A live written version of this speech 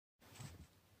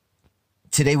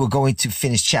Today we're going to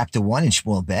finish chapter 1 in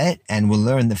Shmuel Bet, and we'll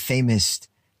learn the famous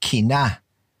Kinah,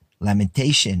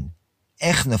 lamentation,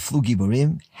 Ech naflu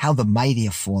giborim, how the mighty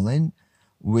have fallen,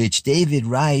 which David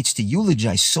writes to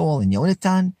eulogize Saul and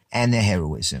Yonatan and their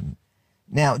heroism.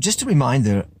 Now, just a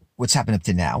reminder what's happened up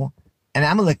to now. An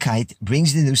Amalekite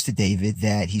brings the news to David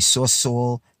that he saw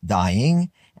Saul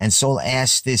dying, and Saul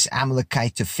asked this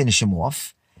Amalekite to finish him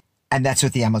off, and that's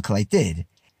what the Amalekite did.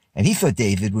 And he thought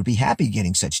David would be happy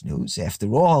getting such news. After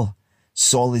all,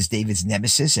 Saul is David's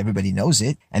nemesis, everybody knows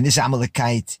it, and this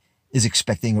Amalekite is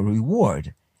expecting a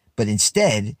reward. But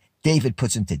instead, David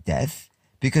puts him to death,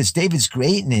 because David's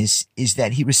greatness is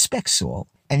that he respects Saul,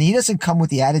 and he doesn't come with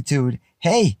the attitude,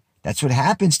 hey, that's what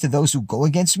happens to those who go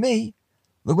against me.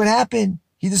 Look what happened.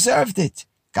 He deserved it.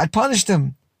 God punished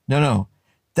him. No.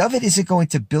 David isn't going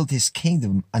to build his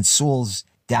kingdom on Saul's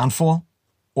downfall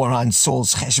or on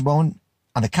Saul's Ch.1.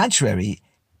 On the contrary,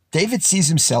 David sees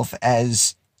himself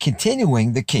as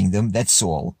continuing the kingdom that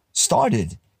Saul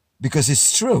started. Because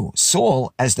it's true,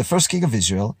 Saul, as the first king of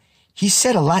Israel, he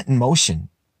set a lot in motion.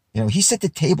 He set the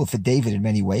table for David in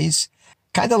many ways.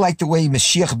 Kind of like the way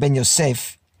Mashiach ben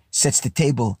Yosef sets the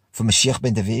table for Mashiach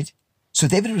ben David. So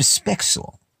David respects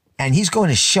Saul. And he's going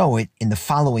to show it in the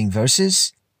following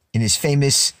verses, in his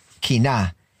famous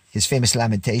Kinah, his famous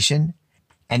lamentation.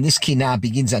 And this Kinah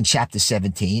begins on chapter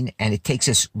 17, and it takes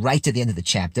us right to the end of the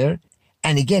chapter.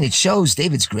 And again, it shows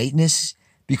David's greatness,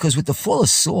 because with the fall of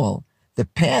Saul, the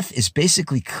path is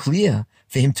basically clear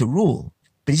for him to rule.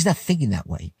 But he's not thinking that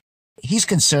way. He's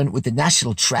concerned with the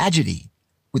national tragedy,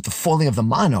 with the falling of the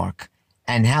monarch,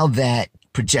 and how that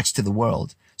projects to the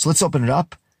world. So let's open it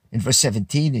up in verse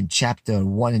 17 in chapter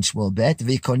 1 in Shmuel Bet.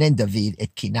 V'yikonen David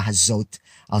et Kinah hazot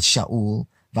al Shaul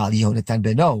v'al Yonatan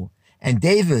beno. And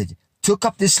David took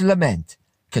up this lament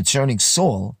concerning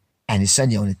Saul and his son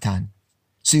Yonatan.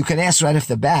 So you can ask right off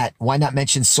the bat, why not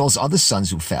mention Saul's other sons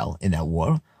who fell in that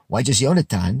war? Why just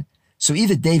Yonatan? So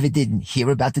either David didn't hear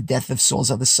about the death of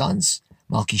Saul's other sons,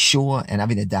 Malchishua and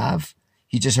Abinadab.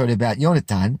 He just heard about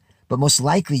Yonatan, but most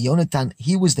likely Yonatan,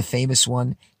 he was the famous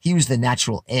one. He was the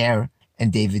natural heir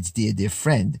and David's dear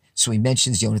friend. So he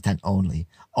mentions Yonatan only.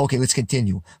 Okay, let's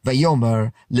continue.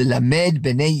 Vayomer lelamed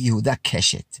b'nei Yehuda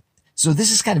keshet. So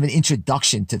this is kind of an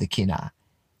introduction to the Kinah.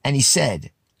 And he said,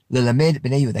 lelamed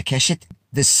b'nei Yehuda keshet,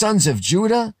 the sons of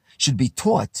Judah should be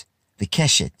taught the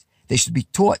keshet. They should be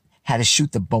taught how to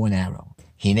shoot the bow and arrow.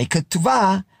 Hine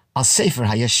ketuvah al sefer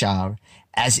hayashar,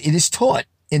 as it is taught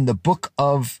in the book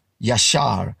of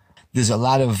Yashar. There's a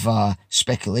lot of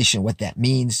speculation what that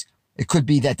means. It could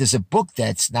be that there's a book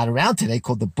that's not around today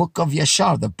called the book of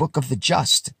Yashar, the book of the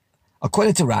just.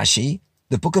 According to Rashi,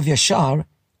 the book of Yashar,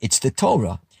 it's the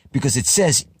Torah, because it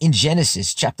says in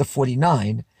Genesis chapter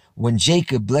 49, when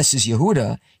Jacob blesses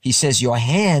Yehuda, he says, your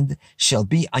hand shall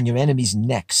be on your enemies'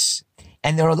 necks.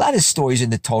 And there are a lot of stories in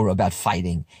the Torah about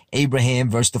fighting. Abraham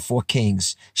versus the 4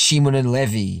 kings, Shimon and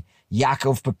Levi,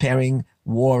 Yaakov preparing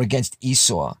war against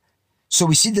Esau. So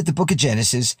we see that the book of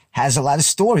Genesis has a lot of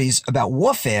stories about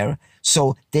warfare.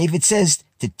 So David says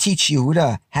to teach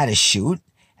Yehuda how to shoot,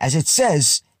 as it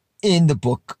says in the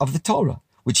book of the Torah,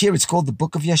 which here it's called the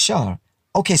book of Yashar.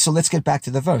 Okay, so let's get back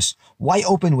to the verse. Why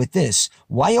open with this?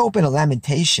 Why open a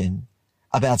lamentation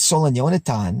about Saul and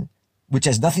Yonatan, which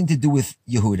has nothing to do with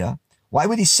Yehuda? Why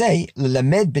would he say,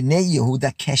 L'lamed b'nei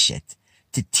Yehuda keshet,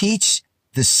 to teach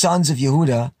the sons of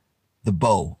Yehuda the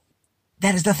bow?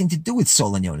 That has nothing to do with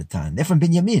Saul and Yonatan. They're from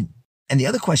Binyamin. And the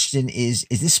other question is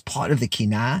this part of the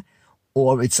Kinah,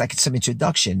 or it's like some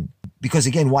introduction? Because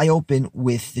again, why open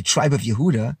with the tribe of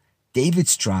Yehuda,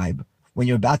 David's tribe, when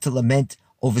you're about to lament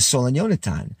over Saul and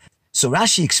Yonatan? So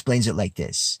Rashi explains it like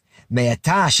this.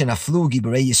 Me'ata shenaflu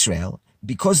giborei Yisrael,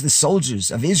 because the soldiers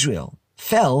of Israel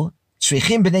fell,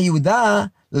 tzrichim b'nei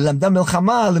Yehuda l'lamda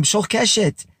milchama l'mshol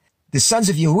keshet. The sons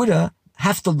of Yehuda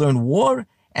have to learn war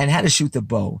and how to shoot the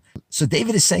bow. So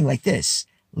David is saying like this,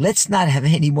 let's not have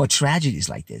any more tragedies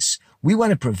like this. We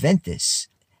want to prevent this.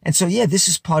 And so, yeah, this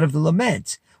is part of the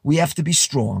lament. We have to be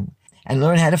strong and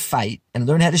learn how to fight and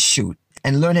learn how to shoot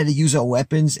and learn how to use our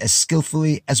weapons as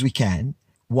skillfully as we can.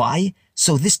 Why?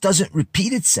 So this doesn't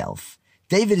repeat itself.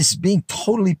 David is being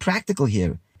totally practical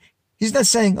here. He's not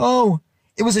saying, oh,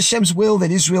 it was Hashem's will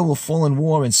that Israel will fall in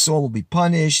war and Saul will be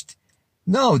punished.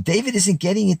 No, David isn't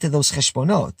getting into those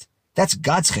cheshbonot. That's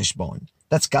God's cheshbon.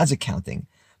 That's God's accounting.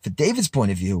 For David's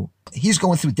point of view, he's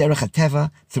going through derech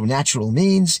hateva, through natural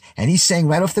means, and he's saying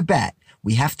right off the bat,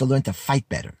 we have to learn to fight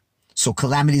better. So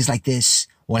calamities like this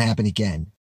won't happen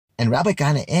again. And Rabbi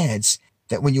Kahana adds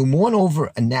that when you mourn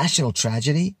over a national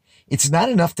tragedy, it's not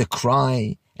enough to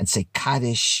cry and say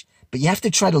Kaddish, but you have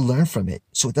to try to learn from it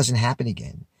so it doesn't happen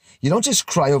again. You don't just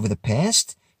cry over the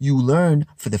past, you learn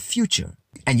for the future.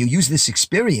 And you use this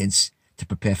experience to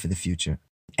prepare for the future.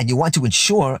 And you want to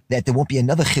ensure that there won't be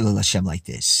another Chilul Hashem like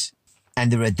this.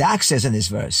 And the Radak says in this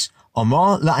verse,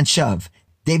 Omar la'anshav,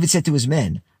 David said to his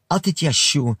men, Al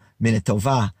tityashu min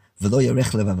hatovah v'lo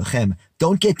yarech levavachem.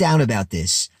 Don't get down about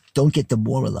this. Don't get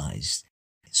demoralized.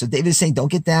 So David is saying,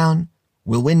 don't get down.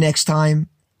 We'll win next time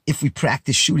if we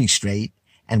practice shooting straight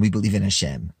and we believe in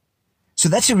Hashem. So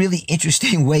that's a really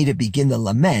interesting way to begin the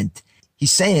lament.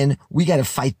 He's saying, we got to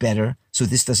fight better so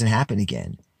this doesn't happen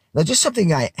again. Now, just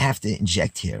something I have to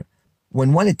inject here.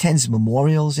 When one attends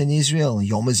memorials in Israel,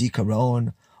 Yom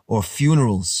HaZikaron, or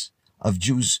funerals of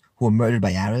Jews who were murdered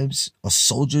by Arabs, or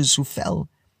soldiers who fell,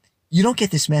 you don't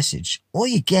get this message. All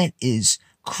you get is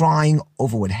crying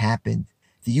over what happened.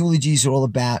 The eulogies are all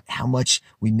about how much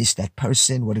we miss that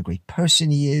person, what a great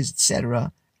person he is,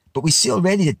 etc. But we see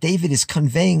already that David is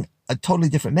conveying a totally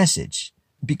different message.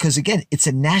 Because again, it's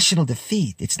a national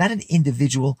defeat. It's not an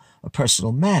individual or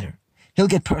personal matter. He'll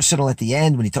get personal at the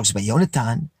end when he talks about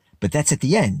Yonatan, but that's at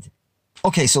the end.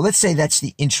 Okay, so let's say that's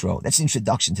the intro. That's the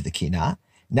introduction to the Kinah.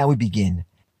 Now we begin.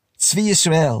 Tzvi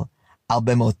Yisrael, al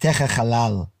bemotecha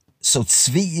chalal. So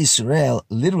Tzvi Yisrael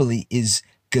literally is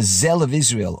gazelle of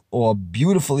Israel, or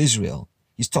beautiful Israel.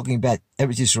 He's talking about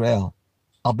Eretz Yisrael.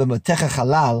 Al bemotecha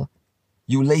chalal,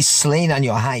 you lay slain on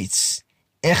your heights.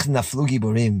 Ech naflu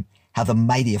giborim, how the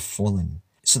mighty have fallen.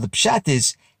 So the pshat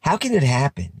is, how can it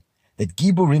happen that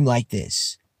giborim like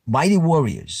this, mighty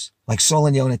warriors like Saul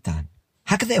and Yonatan,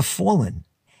 how could they have fallen?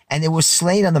 And they were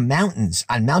slain on the mountains,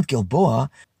 on Mount Gilboa.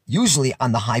 Usually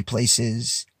on the high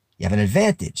places, you have an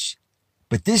advantage.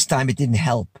 But this time it didn't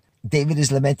help. David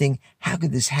is lamenting, how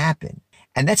could this happen?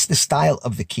 And that's the style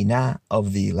of the Kinah,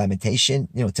 of the lamentation,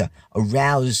 to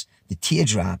arouse the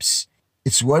teardrops.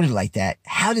 It's worded like that.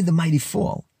 How did the mighty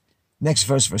fall? Next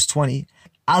verse, verse 20.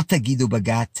 Al tagidu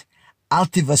bagat, al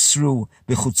tivasru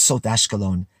bechutzot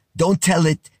Ashkelon. Don't tell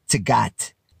it to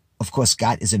Gat. Of course,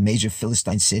 Gat is a major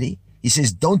Philistine city. He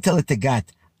says, don't tell it to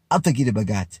Gat. Al tagidu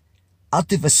bagat, al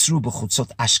tivasru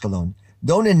bechutzot Ashkelon.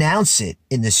 Don't announce it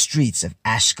in the streets of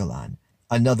Ashkelon,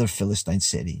 another Philistine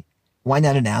city. Why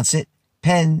not announce it?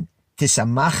 Pen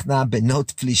tisamachna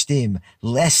benot Plishtim,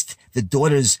 lest the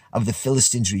daughters of the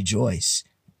Philistines rejoice.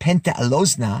 Pen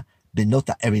ta'alozna benot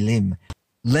Erilim,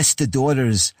 lest the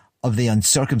daughters of the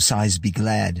uncircumcised be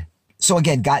glad. So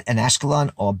again, Gat and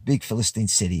Ashkelon are big Philistine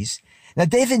cities. Now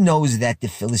David knows that the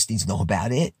Philistines know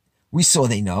about it. We saw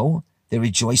they know. They're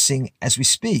rejoicing as we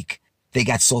speak. They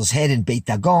got Saul's head in Beit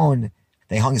Dagon.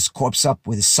 They hung his corpse up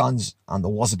with his sons on the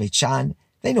walls of Beit Shan.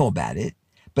 They know about it.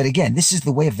 But again, this is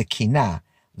the way of the Kinah,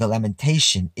 the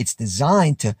lamentation. It's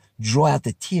designed to draw out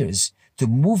the tears, to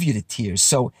move you to tears.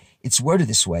 So it's worded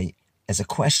this way as a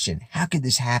question. How could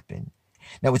this happen?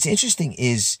 Now, what's interesting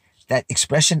is that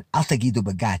expression, al tagidu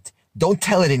bagat, don't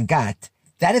tell it in Gat,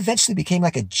 that eventually became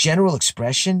like a general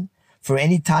expression for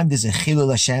any time there's a Chilul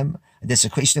Hashem, a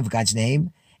desecration of God's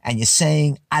name, and you're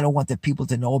saying, I don't want the people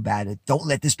to know about it. Don't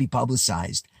let this be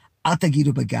publicized. Al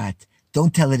tagidu bagat,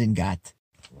 don't tell it in Gat.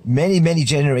 Many, many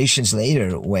generations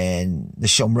later, when the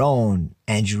Shomron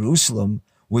and Jerusalem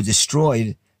were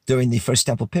destroyed during the First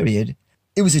Temple period,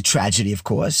 it was a tragedy, of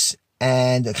course,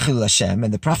 and Chilul Hashem,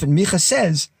 and the prophet Micha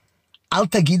says, Al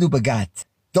tagidu bagat,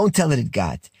 don't tell it in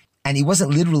Gat. And he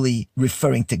wasn't literally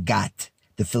referring to Gat,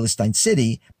 the Philistine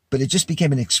city, but it just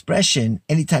became an expression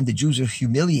anytime the Jews are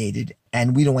humiliated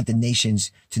and we don't want the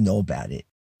nations to know about it.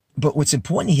 But what's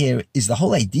important here is the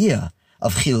whole idea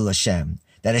of Chilul Hashem,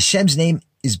 that Hashem's name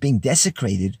is being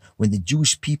desecrated when the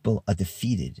Jewish people are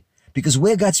defeated. Because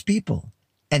we're God's people.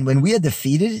 And when we are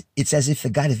defeated, it's as if the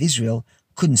God of Israel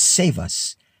couldn't save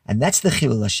us. And that's the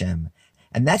Chilul Hashem.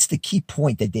 And that's the key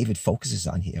point that David focuses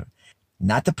on here.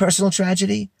 Not the personal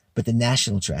tragedy, but the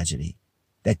national tragedy.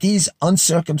 That these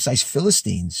uncircumcised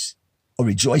Philistines are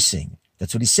rejoicing.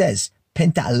 That's what he says.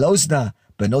 Penta alozna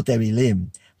benot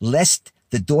Erilim, lest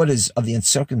the daughters of the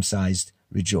uncircumcised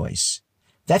rejoice.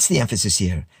 That's the emphasis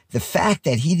here. The fact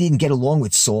that he didn't get along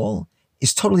with Saul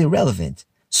is totally irrelevant.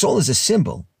 Saul is a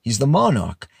symbol. He's the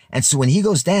monarch. And so when he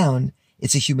goes down,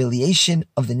 it's a humiliation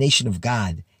of the nation of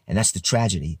God. And that's the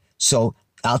tragedy. So,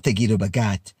 al tagidu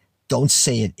bagat, don't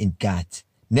say it in Gat.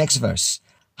 Next verse.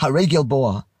 Harei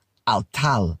Gilboa, al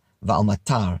tal va'al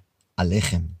matar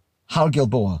alechem. Har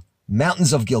Gilboa,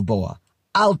 mountains of Gilboa,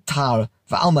 al tar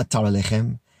va'al matar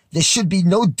alechem. There should be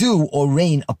no dew or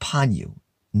rain upon you,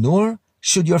 nor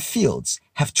should your fields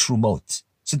have trumot.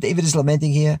 So David is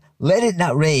lamenting here, let it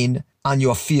not rain on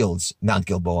your fields, Mount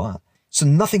Gilboa, so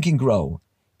nothing can grow.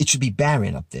 It should be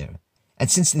barren up there. And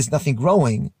since there's nothing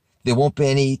growing, there won't be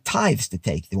any tithes to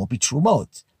take. There won't be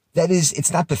trumot. That is,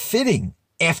 it's not befitting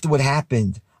after what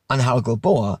happened on Har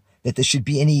Gilboa that there should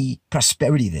be any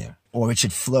prosperity there, or it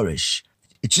should flourish.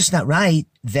 It's just not right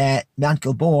that Mount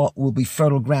Gilboa will be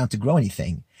fertile ground to grow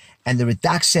anything. And the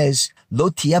Radak says, Lo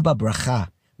tieba bracha,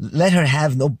 let her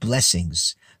have no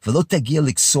blessings. V'lo tagia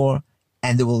liksor,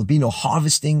 and there will be no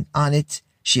harvesting on it.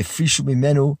 She'efrishu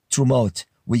mimenu trumot,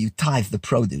 where you tithe the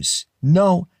produce.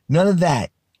 No, none of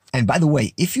that. And by the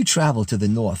way, if you travel to the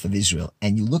north of Israel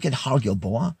and you look at Har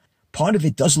Gilboa, part of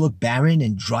it does look barren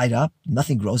and dried up.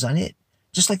 Nothing grows on it.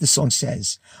 Just like the song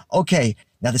says. Okay,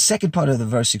 now the second part of the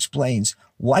verse explains,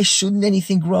 why shouldn't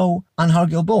anything grow on Har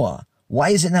Gilboa? Why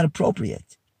is it not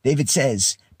appropriate? David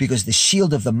says, because the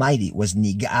shield of the mighty was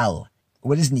nigal.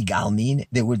 What does nigal mean?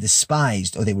 They were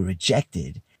despised or they were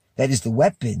rejected. That is, the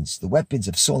weapons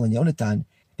of Saul and Yonatan,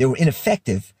 they were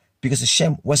ineffective because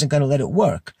Hashem wasn't going to let it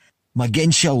work. Magen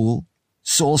Shaul,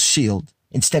 Saul's shield,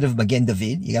 instead of Magen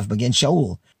David, you have Magen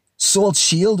Shaul. Saul's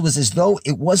shield was as though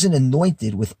it wasn't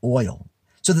anointed with oil.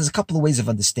 So there's a couple of ways of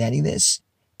understanding this.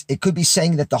 It could be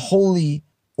saying that the holy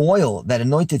oil that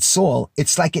anointed Saul,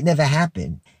 it's like it never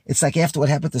happened. It's like after what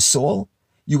happened to Saul,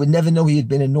 you would never know he had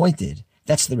been anointed.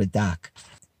 That's the Radak.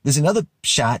 There's another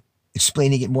shot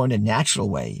explaining it more in a natural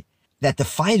way, that the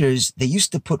fighters, they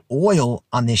used to put oil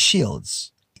on their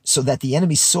shields so that the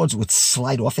enemy's swords would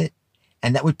slide off it,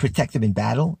 and that would protect them in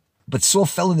battle. But Saul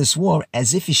fell in this war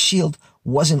as if his shield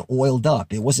wasn't oiled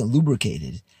up. It wasn't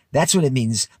lubricated. That's what it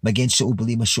means. Magen Shaul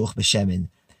b'li mashuch b'shemen.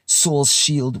 Saul's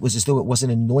shield was as though it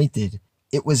wasn't anointed.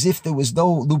 It was if there was no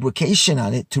lubrication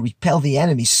on it to repel the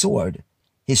enemy's sword.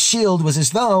 His shield was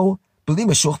as though b'li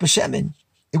mashuch b'shemen.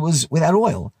 It was without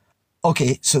oil.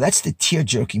 Okay, so that's the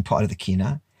tear-jerking part of the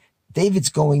Kina. David's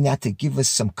going now to give us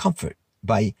some comfort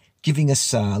by giving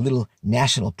us a little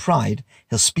national pride.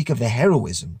 He'll speak of the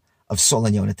heroism of Saul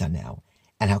and Yonatan now,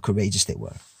 and how courageous they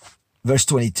were. Verse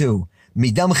 22,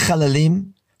 Midam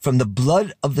chalalim, from the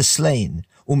blood of the slain,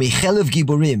 umichelev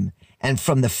giburim, and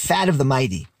from the fat of the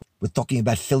mighty. We're talking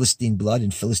about Philistine blood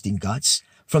and Philistine guts.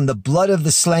 From the blood of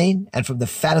the slain and from the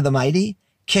fat of the mighty,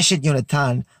 Keshet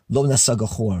Yonatan lo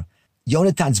nasagachor.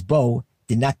 Yonatan's bow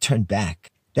did not turn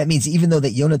back. That means even though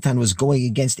that Yonatan was going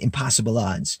against impossible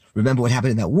odds, remember what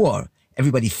happened in that war,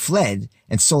 everybody fled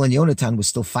and Saul and Yonatan was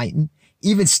still fighting.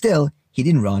 Even still, he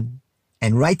didn't run.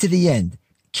 And right to the end,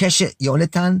 Keshet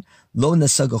Yonatan lo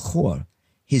nasagachor.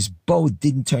 His bow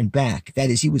didn't turn back. That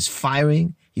is, he was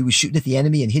firing, he was shooting at the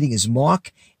enemy and hitting his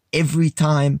mark. Every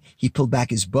time he pulled back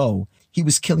his bow, he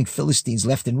was killing Philistines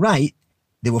left and right.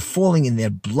 They were falling in their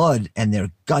blood and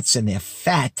their guts and their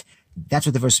fat. That's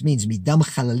what the verse means. Midam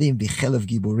chalalim v'chelev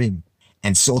giburim.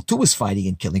 And Saul too was fighting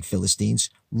and killing Philistines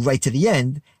right to the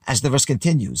end, as the verse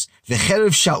continues.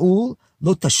 V'cherev Shaul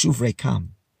lo tashuv rekam.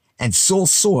 And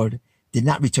Saul's sword did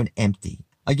not return empty.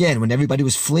 Again, when everybody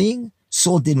was fleeing,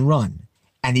 Saul didn't run.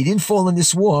 And he didn't fall in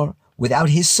this war without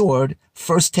his sword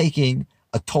first taking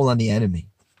a toll on the enemy.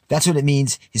 That's what it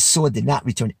means. His sword did not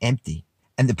return empty.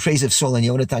 And the praise of Saul and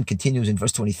Yonatan continues in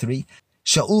verse 23.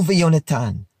 Shaul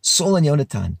v'Yonatan, Saul and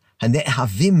Yonatan,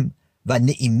 hane'havim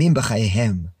v'ne'imim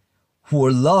b'chayehem, who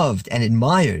were loved and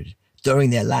admired during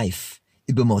their life.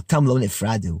 Ibemotam lo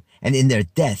nefradu, and in their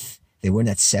death, they were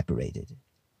not separated.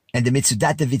 And the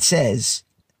Mitzudat David says,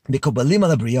 Mekobalim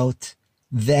al abriot,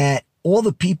 that all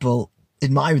the people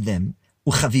admired them,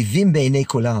 uchavivim be'enei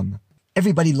kolam,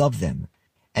 everybody loved them.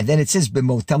 And then it says,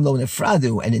 B'motam lo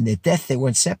nefradu, and in their death they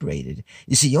weren't separated.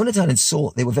 You see, Yonatan and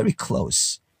Saul, they were very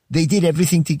close. They did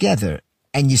everything together.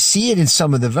 And you see it in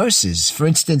some of the verses. For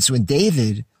instance, when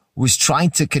David was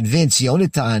trying to convince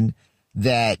Yonatan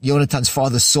that Yonatan's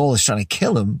father Saul is trying to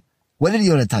kill him, what did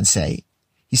Yonatan say?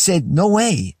 He said, no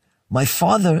way. My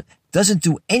father doesn't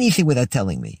do anything without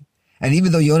telling me. And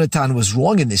even though Yonatan was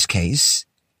wrong in this case,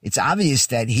 it's obvious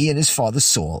that he and his father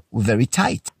Saul were very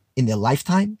tight. In their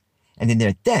lifetime and in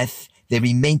their death, they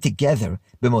remained together.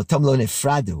 B'motam lo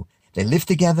nefradu. They lived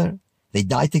together. They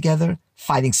died together,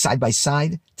 fighting side by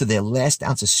side to their last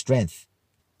ounce of strength.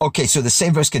 Okay, so the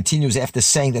same verse continues after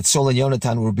saying that Saul and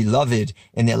Yonatan were beloved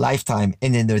in their lifetime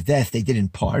and in their death they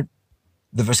didn't part.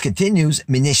 The verse continues,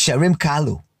 Minesharim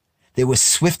kalu. They were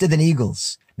swifter than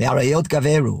eagles. Me'arayot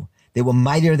gaveru. They were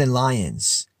mightier than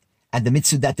lions. And the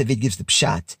Mitzudat David gives the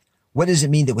pshat. What does it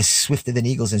mean they were swifter than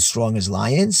eagles and strong as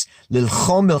lions?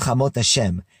 Lilchom milchamot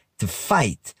Hashem. To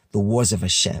fight the wars of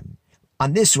Hashem.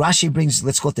 On this, Rashi brings,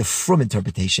 let's call it the Frum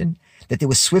interpretation, that they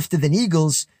were swifter than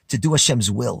eagles to do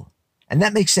Hashem's will. And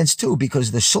that makes sense too,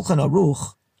 because the Shulchan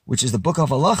Aruch, which is the book of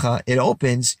Halacha, it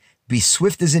opens, be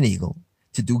swift as an eagle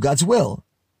to do God's will.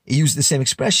 It used the same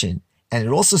expression. And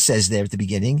it also says there at the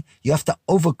beginning, you have to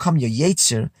overcome your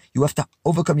yetzer, you have to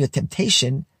overcome your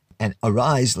temptation, and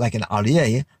arise like an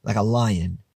aryeh, like a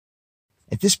lion.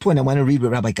 At this point, I want to read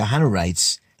what Rabbi Kahana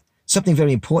writes, something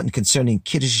very important concerning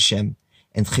Kiddush Hashem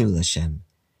and Chilul Hashem.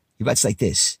 He writes like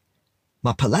this: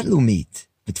 Mapalat lumit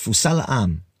v'tfusal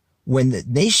am. When the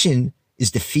nation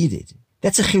is defeated,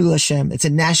 that's a Chilul Hashem. It's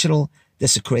a national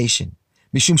desecration.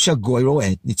 Mishum shagoy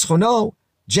ro'et nitzchono.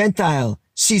 Gentile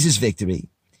sees his victory.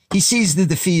 He sees the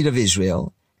defeat of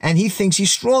Israel, and he thinks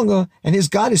he's stronger, and his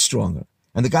God is stronger.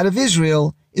 And the God of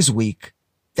Israel is weak.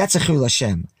 That's a Chilul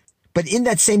Hashem. But in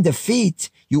that same defeat,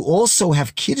 you also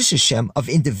have Kiddush Hashem of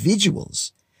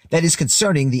individuals. That is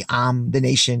concerning the Am, the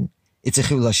nation. It's a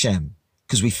Chilul Hashem,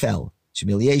 because we fell. It's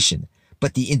humiliation.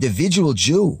 But the individual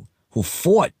Jew who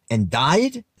fought and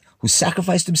died, who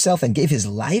sacrificed himself and gave his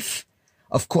life,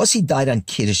 of course he died on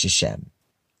Kiddush Hashem.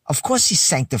 Of course he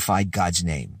sanctified God's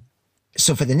name.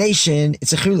 So for the nation,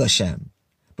 it's a Chilul Hashem.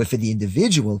 But for the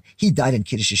individual, he died on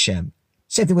Kiddush Hashem.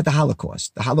 Same thing with the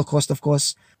Holocaust. The Holocaust, of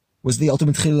course, was the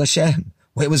ultimate Chilul Hashem,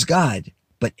 where it was God.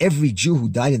 But every Jew who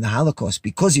died in the Holocaust,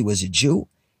 because he was a Jew,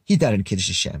 he died on Kiddush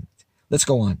Hashem. Let's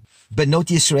go on. Benot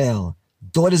Yisrael,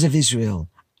 daughters of Israel,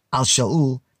 Al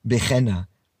Shaul Bechena,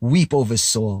 weep over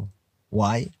Saul.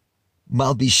 Why?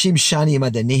 Malbishim Shani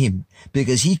Adanim,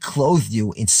 because he clothed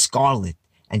you in scarlet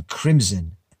and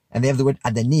crimson. And they have the word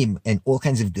Adanim, and all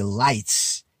kinds of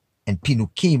delights, and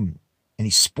Pinukim, and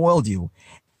he spoiled you,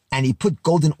 and he put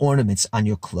golden ornaments on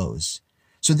your clothes.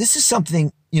 So this is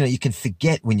something, you can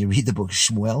forget when you read the book of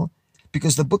Shmuel,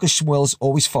 because the book of Shmuel is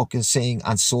always focusing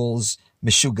on Saul's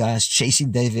meshugas,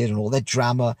 chasing David, and all that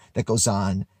drama that goes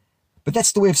on. But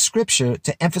that's the way of Scripture,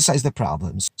 to emphasize the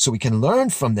problems so we can learn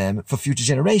from them for future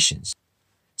generations.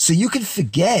 So you can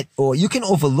forget, or you can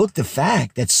overlook the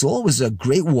fact that Saul was a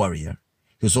great warrior.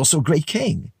 He was also a great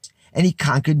king, and he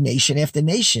conquered nation after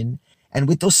nation, and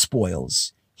with those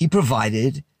spoils, he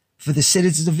provided for the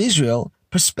citizens of Israel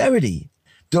prosperity.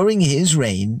 During his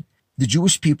reign, the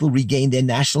Jewish people regained their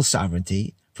national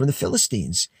sovereignty from the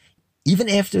Philistines. Even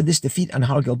after this defeat on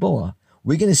Har Gilboa,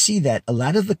 we're going to see that a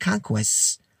lot of the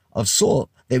conquests of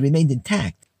Saul, they remained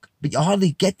intact. But you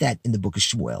hardly get that in the book of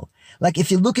Shmuel. Like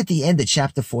if you look at the end of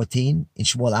chapter 14 in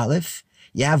Shmuel Aleph,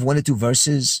 you have 1 or 2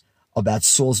 verses about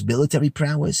Saul's military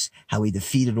prowess, how he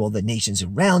defeated all the nations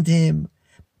around him.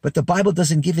 But the Bible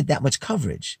doesn't give it that much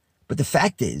coverage. But the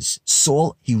fact is,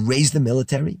 Saul, he raised the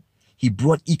military. He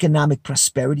brought economic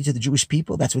prosperity to the Jewish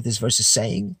people. That's what this verse is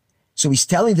saying. So he's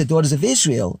telling the daughters of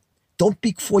Israel, don't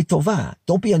be kfoi tova,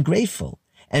 don't be ungrateful.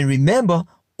 And remember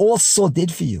all Saul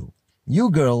did for you. You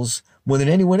girls, more than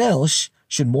anyone else,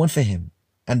 should mourn for him.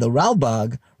 And the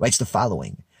Ralbag writes the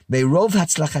following: Me'rov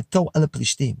hatzlachato ala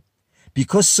plishtim.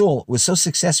 Because Saul was so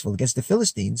successful against the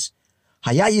Philistines,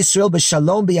 Haya Yisrael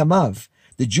b'shalom b'yamav.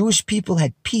 The Jewish people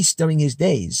had peace during his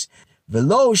days.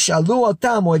 V'lo shalu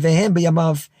otam oivehem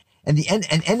b'yamav. And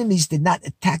enemies did not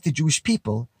attack the Jewish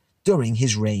people during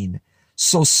his reign.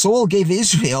 So Saul gave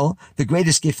Israel the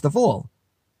greatest gift of all,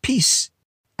 peace.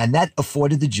 And that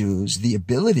afforded the Jews the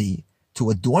ability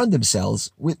to adorn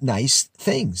themselves with nice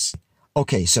things.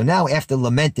 Okay, so now after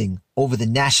lamenting over the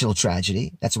national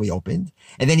tragedy, that's where we opened,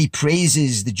 and then he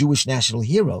praises the Jewish national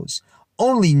heroes,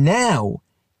 only now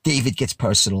David gets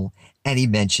personal and he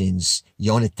mentions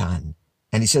Yonatan.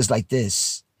 And he says like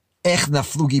this: Ech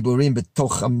naflu giborim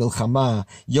betoch hamilchama,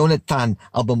 Yonatan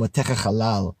al bamotecha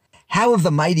chalal. How have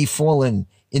the mighty fallen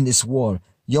in this war?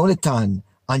 Yonatan,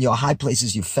 on your high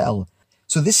places you fell.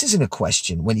 So this isn't a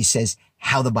question when he says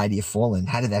how the mighty have fallen.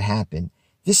 How did that happen?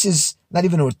 This is not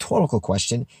even a rhetorical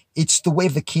question. It's the way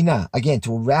of the kina. Again,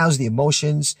 to arouse the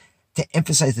emotions, to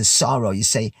emphasize the sorrow. You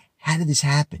say, how did this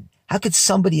happen? How could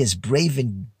somebody as brave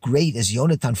and great as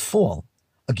Yonatan fall?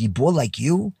 A gibor like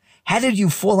you? How did you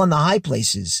fall on the high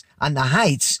places, on the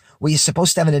heights where you're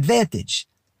supposed to have an advantage?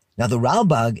 Now the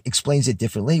Ralbag explains it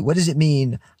differently. What does it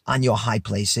mean, on your high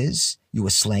places you were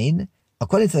slain?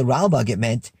 According to the Ralbag, it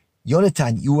meant,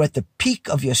 Yonatan, you were at the peak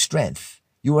of your strength.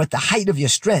 You were at the height of your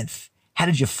strength. How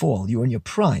did you fall? You were in your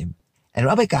prime. And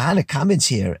Rabbi Kahana comments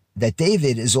here that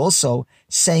David is also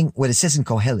saying what it says in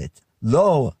Kohelet,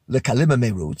 Lo lekalima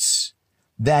merutz,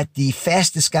 that the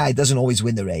fastest guy doesn't always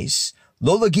win the race.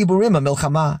 Lo legiburim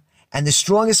milchama, and the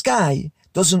strongest guy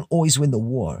doesn't always win the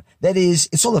war. That is,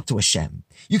 it's all up to Hashem.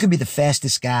 You can be the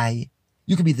fastest guy.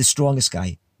 You can be the strongest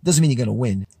guy. Doesn't mean you're going to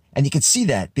win. And you can see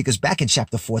that because back in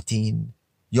chapter 14,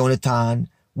 Yonatan,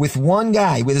 with one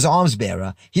guy, with his arms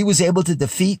bearer, he was able to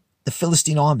defeat the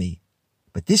Philistine army.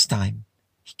 But this time,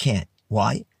 he can't.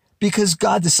 Why? Because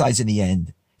God decides in the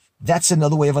end. That's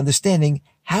another way of understanding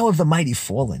how have the mighty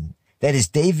fallen. That is,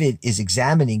 David is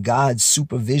examining God's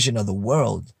supervision of the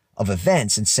world, of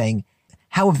events, and saying,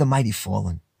 how have the mighty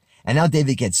fallen? And now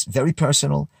David gets very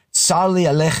personal. Sarli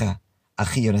alecha,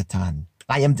 achi Yonatan.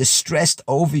 I am distressed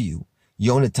over you,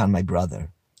 Yonatan, my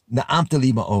brother. Na'amta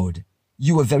li ma'od.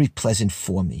 You were very pleasant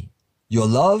for me. Your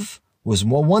love was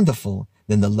more wonderful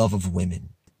than the love of women.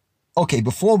 Okay,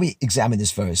 before we examine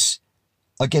this verse,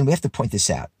 again, we have to point this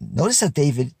out. Notice how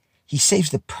David, he saves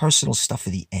the personal stuff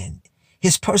for the end.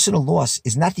 His personal loss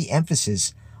is not the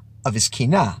emphasis of his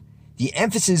kinah. The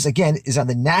emphasis, again, is on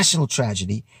the national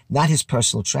tragedy, not his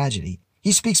personal tragedy.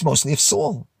 He speaks mostly of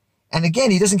Saul. And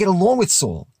again, he doesn't get along with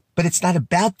Saul. But it's not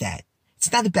about that.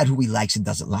 It's not about who he likes and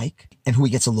doesn't like and who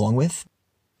he gets along with.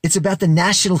 It's about the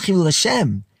national Chilul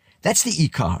Hashem. That's the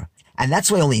Ikar. And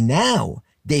that's why only now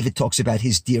David talks about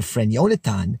his dear friend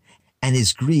Yonatan and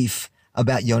his grief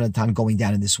about Yonatan going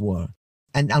down in this war.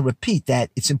 And I'll repeat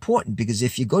that it's important because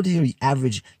if you go to your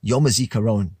average Yom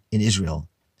HaZikaron in Israel,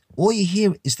 all you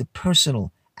hear is the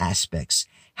personal aspects,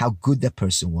 how good that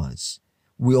person was.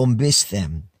 We'll miss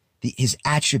them, his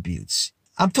attributes.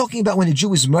 I'm talking about when a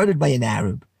Jew is murdered by an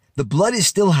Arab, the blood is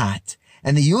still hot,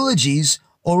 and the eulogies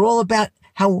are all about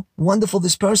how wonderful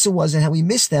this person was and how we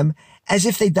miss them as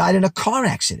if they died in a car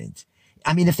accident.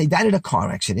 I mean, if they died in a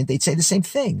car accident, they'd say the same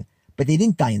thing, but they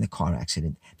didn't die in the car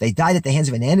accident. They died at the hands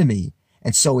of an enemy,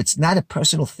 and so it's not a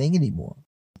personal thing anymore.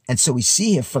 And so we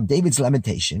see here from David's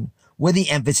lamentation where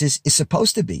the emphasis is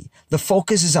supposed to be. The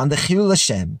focus is on the Chilul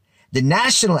Hashem, the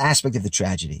national aspect of the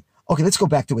tragedy. Okay, let's go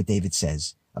back to what David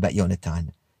says about Yonatan.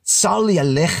 Sarli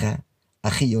alecha,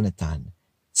 achi Yonatan.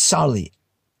 Sarli,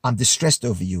 I'm distressed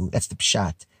over you. That's the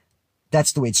pshat.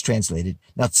 That's the way it's translated.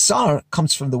 Now, tsar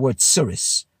comes from the word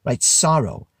tsuris, right?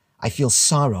 Sorrow. I feel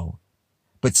sorrow.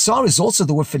 But tsar is also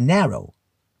the word for narrow.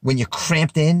 When you're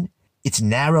cramped in, it's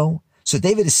narrow. So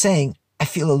David is saying, I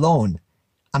feel alone.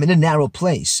 I'm in a narrow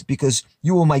place because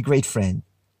you were my great friend,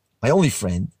 my only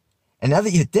friend. And now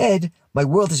that you're dead, my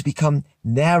world has become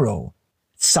narrow.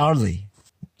 Sarli.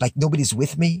 Like nobody's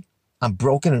with me. I'm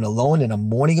broken and alone and I'm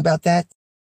mourning about that.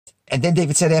 And then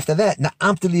David said after that,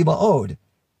 Na'amta li ma'od,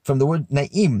 from the word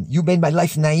na'im. You made my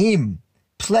life na'im,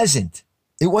 pleasant.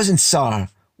 It wasn't tsar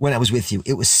when I was with you.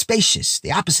 It was spacious,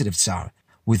 the opposite of tsar,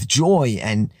 with joy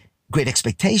and great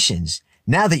expectations.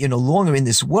 Now that you're no longer in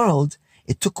this world,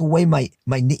 it took away my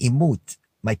ni'imut,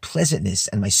 my pleasantness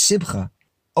and my simcha.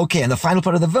 Okay, and the final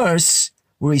part of the verse,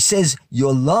 where he says,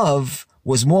 your love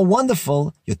was more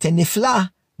wonderful, yoter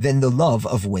nifla, than the love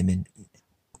of women.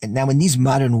 And now in these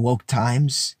modern woke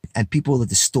times, and people are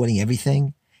distorting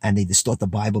everything, and they distort the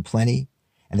Bible plenty,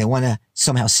 and they want to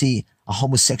somehow see a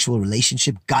homosexual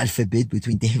relationship, God forbid,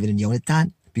 between David and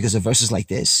Yonatan, because of verses like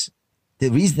this. The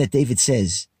reason that David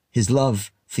says his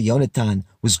love for Yonatan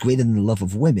was greater than the love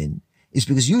of women is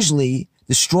because usually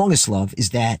the strongest love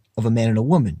is that of a man and a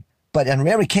woman. But on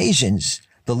rare occasions,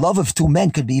 the love of two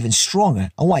men could be even stronger.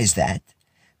 And why is that?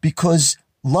 Because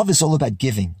love is all about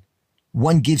giving.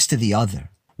 One gives to the other.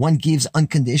 One gives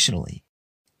unconditionally.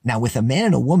 Now, with a man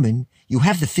and a woman, you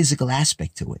have the physical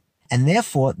aspect to it. And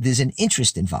therefore, there's an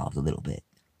interest involved a little bit.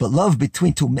 But love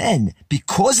between two men,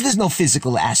 because there's no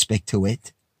physical aspect to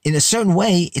it, in a certain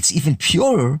way, it's even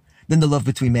purer than the love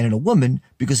between man and a woman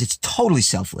because it's totally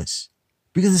selfless.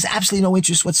 Because there's absolutely no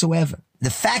interest whatsoever. The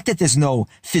fact that there's no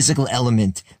physical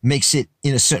element makes it,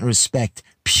 in a certain respect,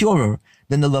 purer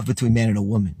than the love between man and a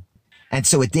woman. And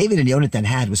so what David and Yonatan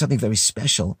had was something very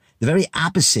special, the very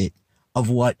opposite of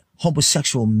what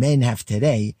homosexual men have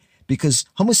today, because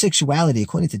homosexuality,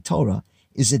 according to Torah,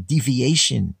 is a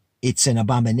deviation. It's an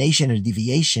abomination or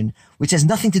deviation, which has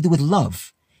nothing to do with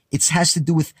love. It has to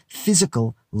do with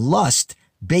physical lust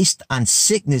based on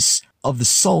sickness of the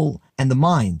soul and the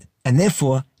mind. And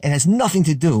therefore, it has nothing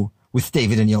to do with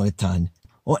David and Yonatan,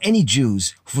 or any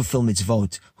Jews who fulfill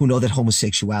mitzvot, who know that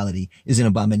homosexuality is an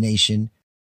abomination.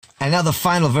 And now the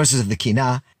final verses of the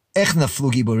Kinah, Ech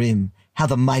naflu giborim, how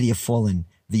the mighty have fallen,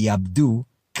 the Yabdu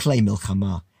klei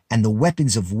milchama, and the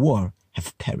weapons of war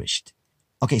have perished.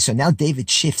 Okay, so now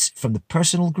David shifts from the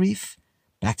personal grief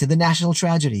back to the national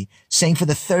tragedy, saying for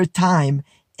the third time,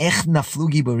 Ech naflu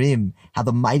giborim, how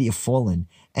the mighty have fallen.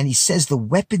 And he says the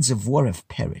weapons of war have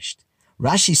perished.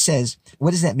 Rashi says,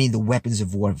 what does that mean, the weapons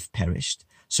of war have perished?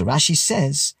 So Rashi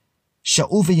says,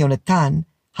 Shaul v'Yonatan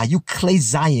hayu klei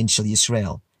zayin shel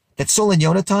Yisrael. That Saul and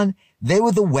Yonatan, they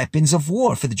were the weapons of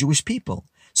war for the Jewish people.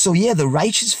 So yeah, the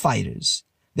righteous fighters,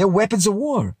 they're weapons of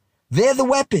war. They're the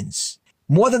weapons,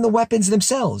 more than the weapons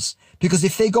themselves. Because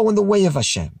if they go in the way of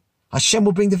Hashem, Hashem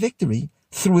will bring the victory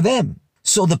through them.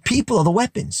 So the people are the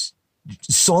weapons.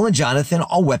 Saul and Jonathan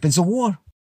are weapons of war.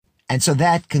 And so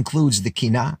that concludes the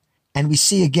Kinah. And we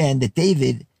see again that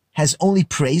David has only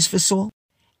praise for Saul.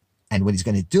 And what he's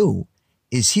going to do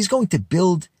is he's going to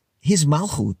build his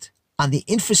Malchut on the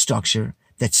infrastructure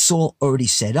that Saul already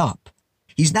set up.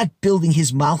 He's not building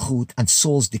his malchut on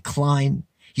Saul's decline.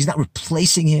 He's not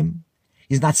replacing him.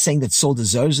 He's not saying that Saul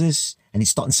deserves this and he's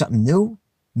starting something new.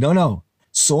 No.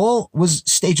 Saul was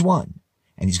stage one,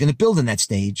 and he's going to build on that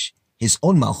stage his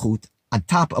own malchut on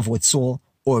top of what Saul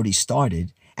already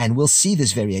started. And we'll see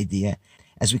this very idea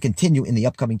as we continue in the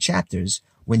upcoming chapters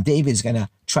when David is going to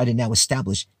try to now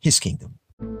establish his kingdom.